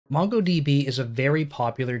MongoDB is a very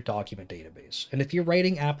popular document database, and if you're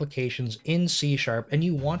writing applications in C# and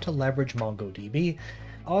you want to leverage MongoDB,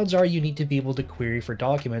 odds are you need to be able to query for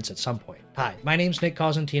documents at some point. Hi, my name's Nick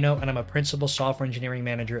Cosentino, and I'm a Principal Software Engineering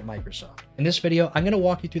Manager at Microsoft. In this video, I'm going to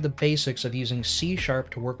walk you through the basics of using C#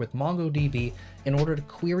 to work with MongoDB in order to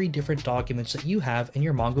query different documents that you have in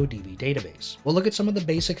your MongoDB database. We'll look at some of the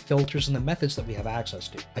basic filters and the methods that we have access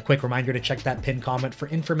to. A quick reminder to check that pinned comment for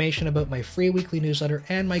information about my free weekly newsletter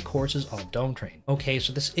and my courses on Dome Train. Okay,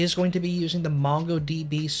 so this is going to be using the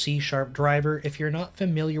MongoDB C# driver. If you're not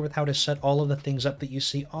familiar with how to set all of the things up that you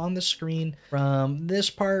see on the screen, from this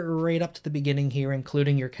part right up to the beginning here,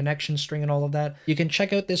 including your connection string and all of that, you can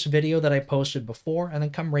check out this video that I posted before and then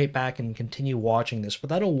come right back and continue watching this, but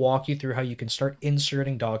that'll walk you through how you can start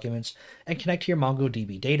inserting documents and connect to your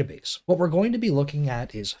MongoDB database. What we're going to be looking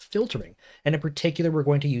at is filtering, and in particular we're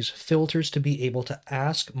going to use filters to be able to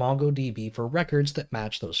ask MongoDB for records that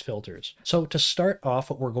match those filters. So to start off,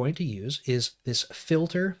 what we're going to use is this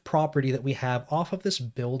filter property that we have off of this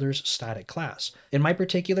builder's static class. In my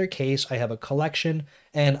particular case, I have a collection,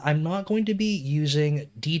 and I'm not going to be using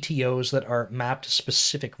DTOs that are mapped to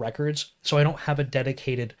specific records, so I don't have a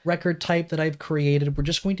dedicated record type that I've created. We're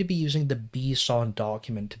just going to be using the bson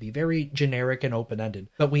document to be very generic and open-ended.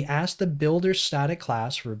 But we asked the builder static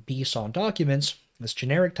class for bson documents, this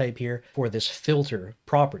generic type here, for this filter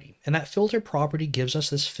property. And that filter property gives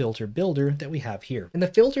us this filter builder that we have here. And the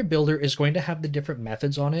filter builder is going to have the different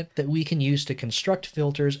methods on it that we can use to construct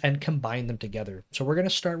filters and combine them together. So we're going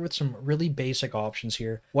to start with some really basic options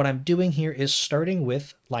here. What I'm doing here is starting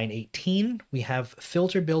with line 18, we have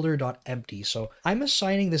filter builder.empty. So I'm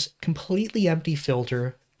assigning this completely empty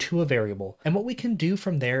filter to a variable. And what we can do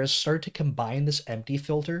from there is start to combine this empty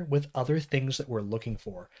filter with other things that we're looking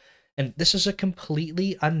for. And this is a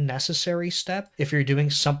completely unnecessary step if you're doing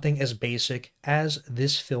something as basic as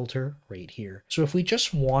this filter right here. So if we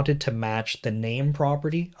just wanted to match the name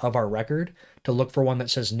property of our record to look for one that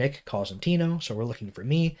says Nick Cosentino, so we're looking for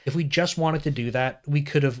me, if we just wanted to do that, we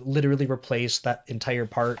could have literally replaced that entire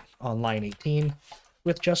part on line 18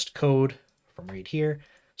 with just code from right here.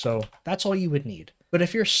 So that's all you would need. But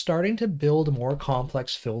if you're starting to build more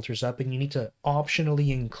complex filters up and you need to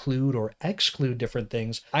optionally include or exclude different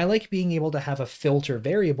things, I like being able to have a filter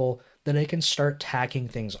variable that I can start tacking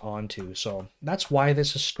things onto. So that's why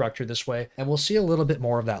this is structured this way, and we'll see a little bit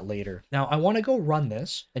more of that later. Now I want to go run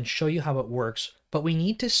this and show you how it works, but we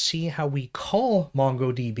need to see how we call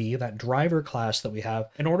MongoDB, that driver class that we have,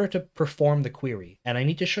 in order to perform the query. And I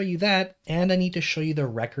need to show you that, and I need to show you the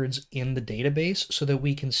records in the database so that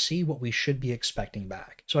we can see what we should be expecting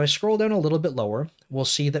back. So I scroll down a little bit lower, we'll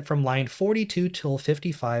see that from line 42 till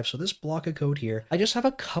 55, so this block of code here, I just have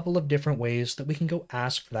a couple of different ways that we can go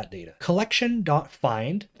ask for that data.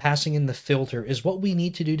 Collection.find, passing in the filter, is what we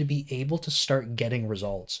need to do to be able to start getting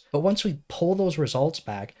results. But once we pull those results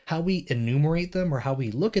back, how we enumerate them or how we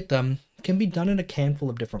look at them can be done in a handful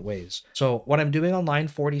of different ways. So what I'm doing on line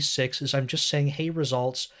 46 is I'm just saying, hey,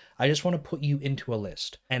 results, I just want to put you into a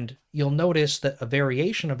list. And you'll notice that a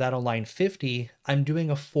variation of that on line 50, I'm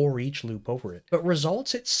doing a for each loop over it. But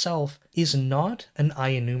results itself is not an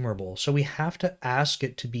IEnumerable. So we have to ask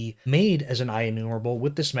it to be made as an IEnumerable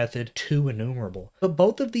with this method toEnumerable. But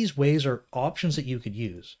both of these ways are options that you could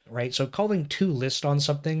use, right? So calling toList on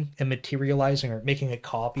something and materializing or making a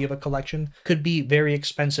copy of a collection could be very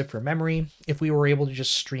expensive for memory. If we were able to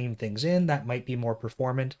just stream things in, that might be more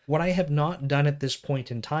performant. What I have not done at this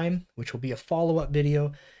point in time, which will be a follow-up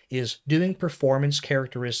video, is doing performance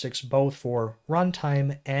characteristics both for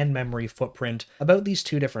runtime and memory footprint about these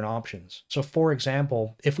two different options. So for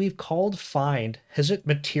example, if we've called find, has it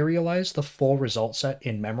materialized the full result set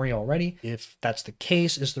in memory already? If that's the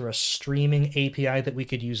case, is there a streaming API that we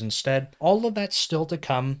could use instead? All of that's still to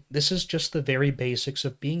come. This is just the very basics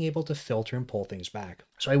of being able to filter and pull things back.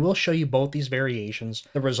 So I will show you both these variations.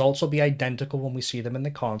 The results will be identical when we see them in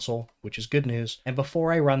the console, which is good news. And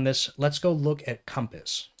before I run this, let's go look at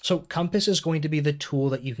Compass. So Compass is going to be the tool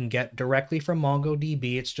that you can get directly from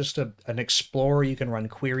MongoDB. It's just an explorer. You can run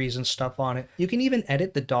queries and stuff on it. You can even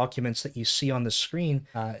edit the documents that you see on the screen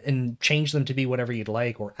and change them to be whatever you'd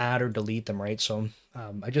like, or add or delete them, right? So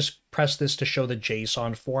I just pressed this to show the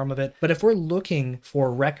JSON form of it. But if we're looking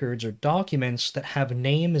for records or documents that have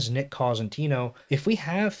name as Nick Cosentino, if we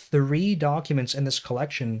have 3 documents in this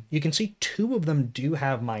collection, you can see 2 of them do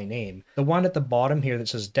have my name. The one at the bottom here that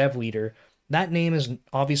says dev leader, that name is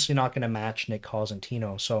obviously not going to match Nick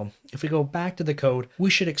Cosentino. So if we go back to the code, we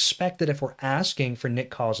should expect that if we're asking for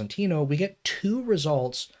Nick Cosentino, we get 2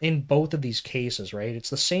 results in both of these cases, right? It's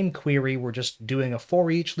the same query. We're just doing a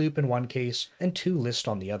for each loop in one case and 2 list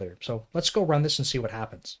on the other. So let's go run this and see what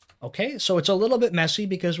happens. Okay, so it's a little bit messy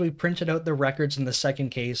because we printed out the records in the second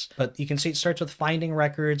case, but you can see it starts with finding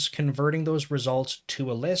records, converting those results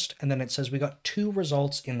to a list, and then it says we got 2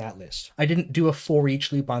 results in that list. I didn't do a for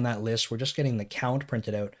each loop on that list. We're just getting the count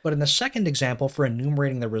printed out. But in the second example for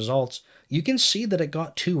enumerating the results, you can see that it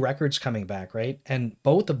got 2 records coming back, right? And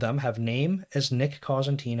both of them have name as Nick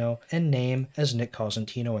Cosentino and name as Nick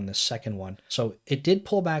Cosentino in the second one. So it did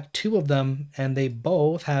pull back 2 of them, and they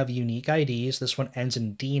both have unique IDs. This one ends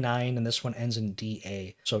in D9 and this one ends in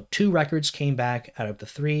DA. So 2 records came back out of the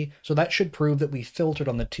 3. So that should prove that we filtered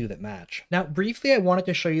on the 2 that match. Now, briefly, I wanted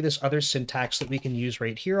to show you this other syntax that we can use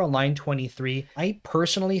right here on line 23. I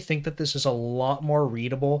personally think that this is a lot more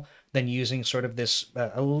readable than using sort of this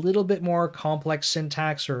a little bit more complex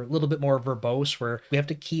syntax or a little bit more verbose, where we have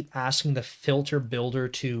to keep asking the filter builder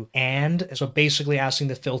to and. So basically asking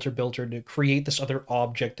the filter builder to create this other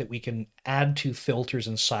object that we can add 2 filters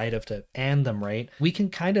inside of to and them, right? We can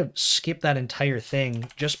kind of skip that entire thing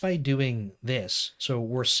just by doing this. So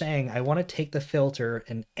we're saying, I want to take the filter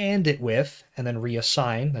and it with, and then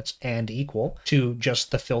reassign, that's and equal, to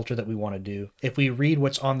just the filter that we want to do. If we read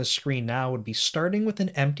what's on the screen now, it would be starting with an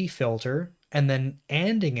empty filter and then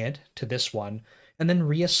anding it to this one, and then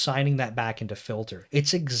reassigning that back into filter.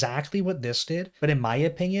 It's exactly what this did, but in my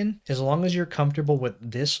opinion, as long as you're comfortable with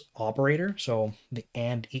this operator, so the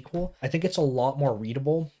and equal, I think it's a lot more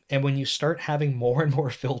readable. And when you start having more and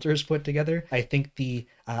more filters put together, I think the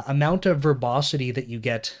amount of verbosity that you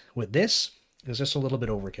get with this is just a little bit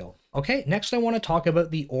overkill. Okay, next I want to talk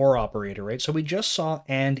about the OR operator, right? So we just saw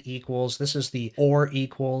and equals. This is the OR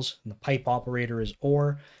equals, and the pipe operator is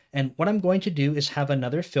OR. And what I'm going to do is have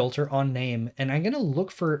another filter on name, and I'm going to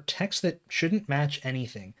look for text that shouldn't match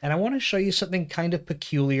anything. And I want to show you something kind of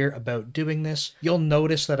peculiar about doing this. You'll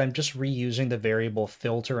notice that I'm just reusing the variable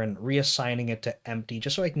filter and reassigning it to empty,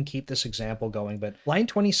 just so I can keep this example going. But line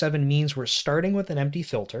 27 means we're starting with an empty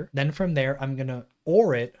filter. Then from there, I'm going to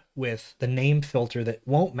OR it with the name filter that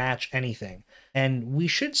won't match anything. And we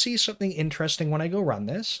should see something interesting when I go run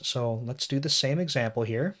this. So let's do the same example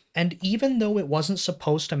here. And even though it wasn't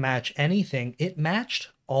supposed to match anything, it matched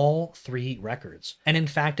all 3 records. And in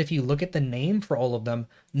fact, if you look at the name for all of them,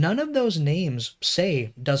 none of those names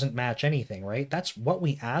say doesn't match anything, right? That's what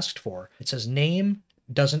we asked for. It says name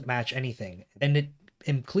doesn't match anything. And it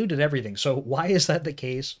included everything. So why is that the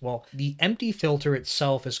case? Well, the empty filter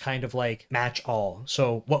itself is kind of like match all.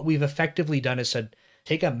 So what we've effectively done is said,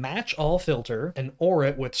 take a match all filter and OR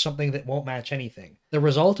it with something that won't match anything. The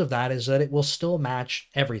result of that is that it will still match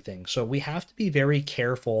everything. So we have to be very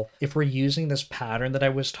careful if we're using this pattern that I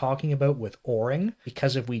was talking about with ORing,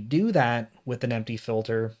 because if we do that with an empty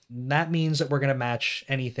filter, that means that we're going to match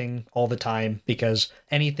anything all the time, because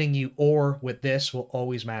anything you OR with this will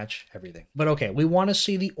always match everything. But okay, we want to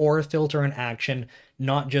see the OR filter in action,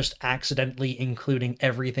 not just accidentally including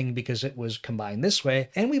everything because it was combined this way.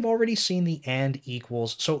 And we've already seen the and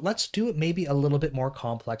equals. So let's do it maybe a little bit more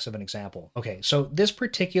complex of an example. Okay, so this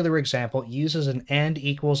particular example uses an and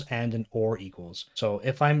equals and an or equals. So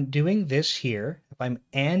if I'm doing this here, if I'm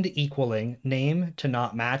and equaling name to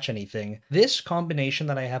not match anything, this combination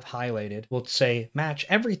that I have highlighted will say match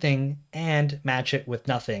everything and match it with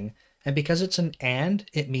nothing. And because it's an and,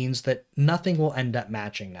 it means that nothing will end up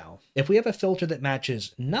matching now. If we have a filter that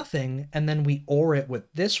matches nothing, and then we OR it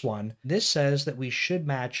with this one, this says that we should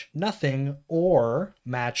match nothing or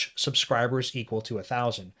match subscribers equal to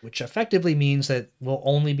 1,000, which effectively means that we'll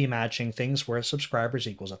only be matching things where subscribers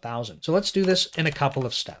equals 1,000. So let's do this in a couple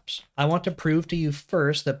of steps. I want to prove to you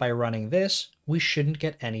first that by running this, we shouldn't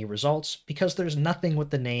get any results because there's nothing with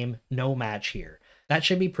the name no match here. That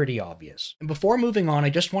should be pretty obvious. And before moving on, I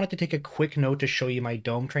just wanted to take a quick note to show you my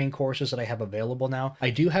Dome Train courses that I have available now.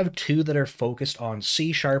 I do have 2 that are focused on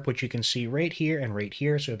C#, which you can see right here and right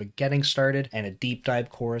here. So we have a Getting Started and a Deep Dive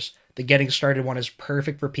course. The Getting Started one is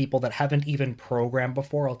perfect for people that haven't even programmed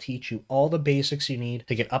before. I'll teach you all the basics you need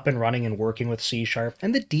to get up and running and working with C#.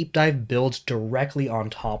 And the Deep Dive builds directly on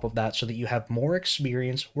top of that so that you have more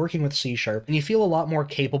experience working with C# and you feel a lot more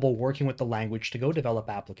capable working with the language to go develop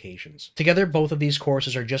applications. Together, both of these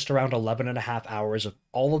courses are just around 11.5 hours of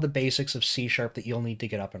all of the basics of C# that you'll need to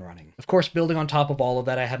get up and running. Of course, building on top of all of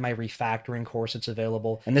that, I have my refactoring course that's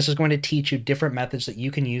available. And this is going to teach you different methods that you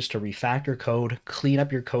can use to refactor code, clean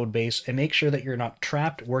up your code base, database and make sure that you're not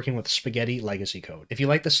trapped working with spaghetti legacy code. If you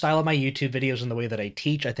like the style of my YouTube videos and the way that I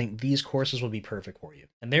teach, I think these courses will be perfect for you.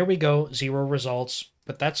 And there we go, 0 results,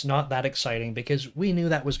 but that's not that exciting because we knew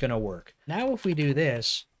that was going to work. Now if we do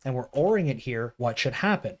this and we're ORing it here, what should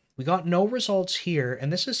happen? We got no results here,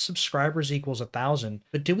 and this is subscribers equals 1,000,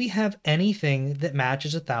 but do we have anything that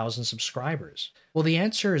matches 1,000 subscribers? Well, the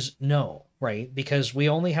answer is no, right? Because we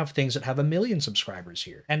only have things that have 1,000,000 subscribers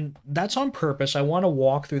here. And that's on purpose. I want to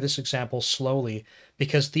walk through this example slowly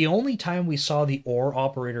because the only time we saw the OR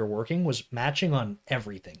operator working was matching on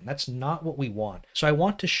everything. That's not what we want. So I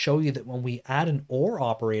want to show you that when we add an OR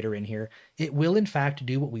operator in here, it will in fact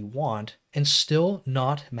do what we want and still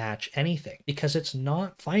not match anything because it's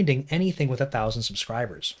not finding anything with 1,000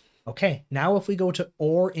 subscribers. Okay, now if we go to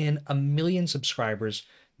OR in 1,000,000 subscribers,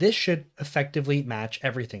 this should effectively match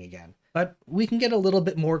everything again. But we can get a little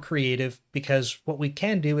bit more creative because what we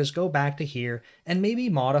can do is go back to here and maybe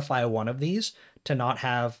modify one of these to not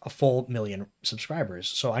have a full 1,000,000 subscribers.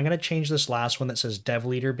 So I'm going to change this last one that says dev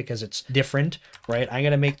leader because it's different, right? I'm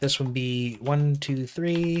going to make this one be 1, 2,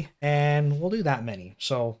 3, and we'll do that many.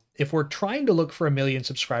 So if we're trying to look for 1,000,000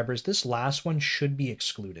 subscribers, this last one should be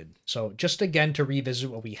excluded. So just again, to revisit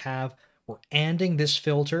what we have, we're anding this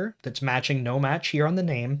filter that's matching no match here on the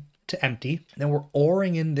name to empty. Then we're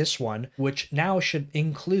ORing in this one, which now should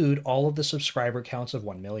include all of the subscriber counts of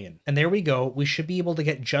 1,000,000. And there we go. We should be able to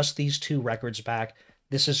get just these 2 records back.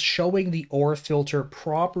 This is showing the OR filter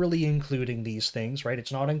properly including these things, right?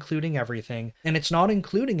 It's not including everything. And it's not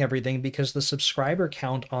including everything because the subscriber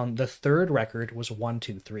count on the 3rd record was 1,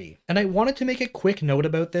 2, 3. And I wanted to make a quick note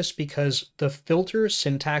about this because the filter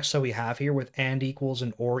syntax that we have here with AND equals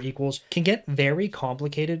and OR equals can get very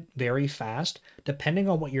complicated very fast depending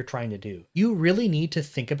on what you're trying to do. You really need to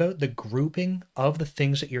think about the grouping of the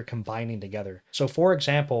things that you're combining together. So for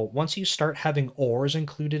example, once you start having ORs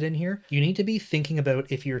included in here, you need to be thinking about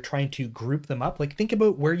if you're trying to group them up, like think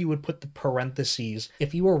about where you would put the parentheses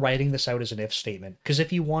if you were writing this out as an if statement. Because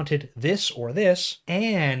if you wanted this or this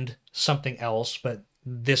and something else, but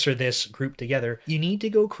this or this grouped together, you need to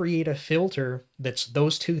go create a filter that's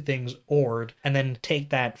those 2 things ORed and then take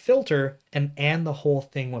that filter and the whole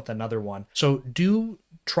thing with another one. So do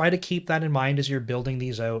try to keep that in mind as you're building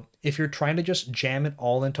these out. If you're trying to just jam it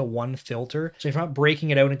all into one filter, so if you're not breaking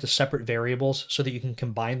it out into separate variables so that you can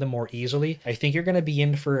combine them more easily, I think you're going to be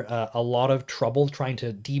in for a lot of trouble trying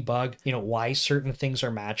to debug, why certain things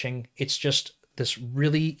are matching. It's just this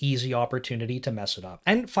really easy opportunity to mess it up.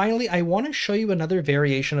 And finally, I want to show you another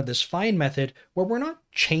variation of this find method where we're not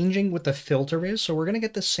changing what the filter is. So we're going to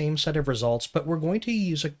get the same set of results, but we're going to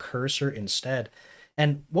use a cursor instead.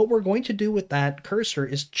 And what we're going to do with that cursor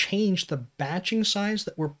is change the batching size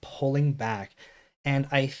that we're pulling back. And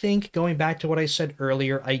I think going back to what I said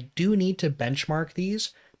earlier, I do need to benchmark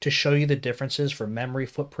these to show you the differences for memory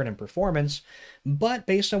footprint and performance. But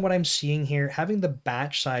based on what I'm seeing here, having the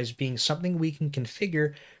batch size being something we can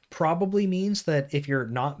configure probably means that if you're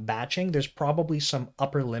not batching, there's probably some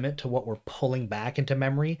upper limit to what we're pulling back into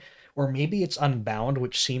memory, or maybe it's unbound,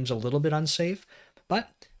 which seems a little bit unsafe. But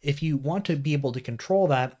if you want to be able to control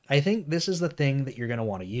that, I think this is the thing that you're going to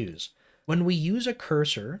want to use. When we use a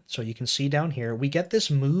cursor, so you can see down here, we get this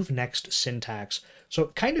move next syntax. So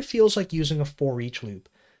it kind of feels like using a for each loop.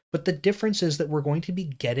 But the difference is that we're going to be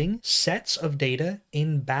getting sets of data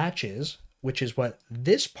in batches, which is what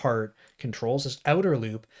this part controls, this outer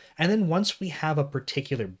loop. And then once we have a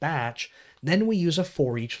particular batch, then we use a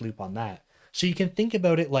for each loop on that. So you can think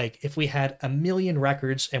about it like if we had 1,000,000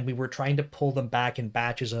 records and we were trying to pull them back in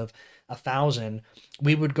batches of 1,000,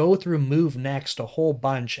 we would go through move next a whole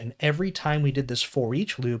bunch. And every time we did this for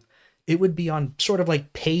each loop, it would be on sort of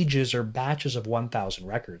like pages or batches of 1,000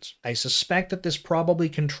 records. I suspect that this probably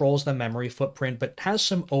controls the memory footprint, but has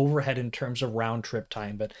some overhead in terms of round trip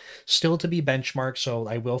time, but still to be benchmarked. So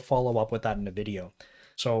I will follow up with that in a video.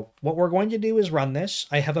 So what we're going to do is run this.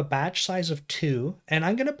 I have a batch size of 2, and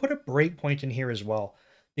I'm going to put a breakpoint in here as well,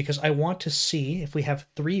 because I want to see if we have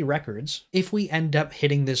 3 records, if we end up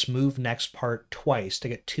hitting this move next part twice to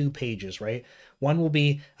get 2 pages, right? One will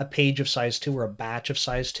be a page of size 2 or a batch of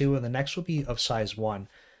size 2, and the next will be of size 1.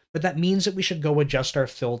 But that means that we should go adjust our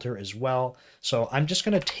filter as well. So I'm just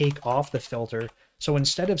going to take off the filter. So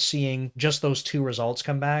instead of seeing just those 2 results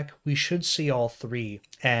come back, we should see all 3.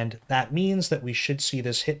 And that means that we should see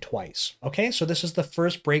this hit twice. Okay, so this is the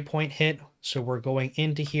first breakpoint hit. So we're going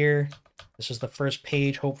into here. This is the first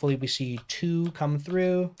page. Hopefully we see 2 come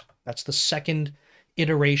through. That's the second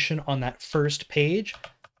iteration on that first page.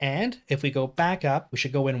 And if we go back up, we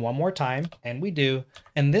should go in one more time, and we do.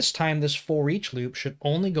 And this time, this for each loop should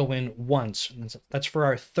only go in once. That's for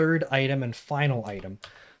our 3rd item and final item.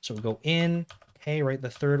 So we go in, okay, write the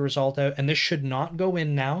third result out, and this should not go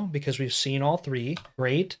in now because we've seen all three.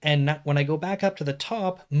 Great. And when I go back up to the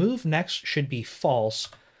top, move next should be false.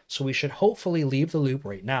 So we should hopefully leave the loop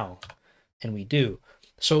right now. And we do.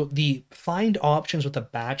 So the find options with the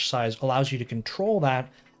batch size allows you to control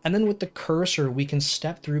that. And then with the cursor, we can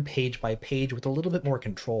step through page by page with a little bit more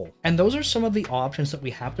control. And those are some of the options that we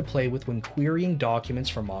have to play with when querying documents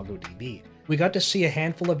from MongoDB. We got to see a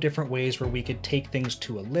handful of different ways where we could take things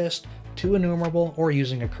to a list, to enumerable, or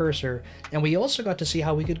using a cursor. And we also got to see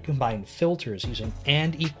how we could combine filters using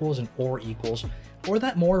and equals and or equals, or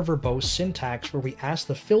that more verbose syntax where we ask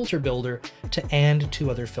the filter builder to and two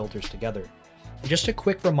other filters together. And just a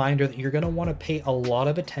quick reminder that you're going to want to pay a lot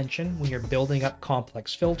of attention when you're building up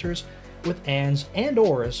complex filters with ands and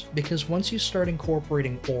ors, because once you start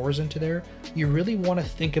incorporating ors into there, you really want to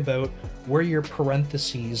think about where your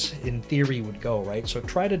parentheses in theory would go, right? So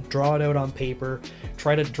try to draw it out on paper,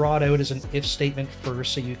 try to draw it out as an if statement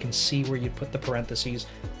first so you can see where you'd put the parentheses,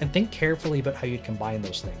 and think carefully about how you'd combine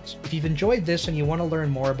those things. If you've enjoyed this and you want to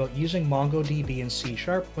learn more about using MongoDB in C#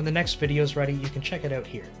 when the next video is ready, you can check it out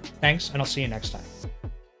here. Thanks, and I'll see you next time.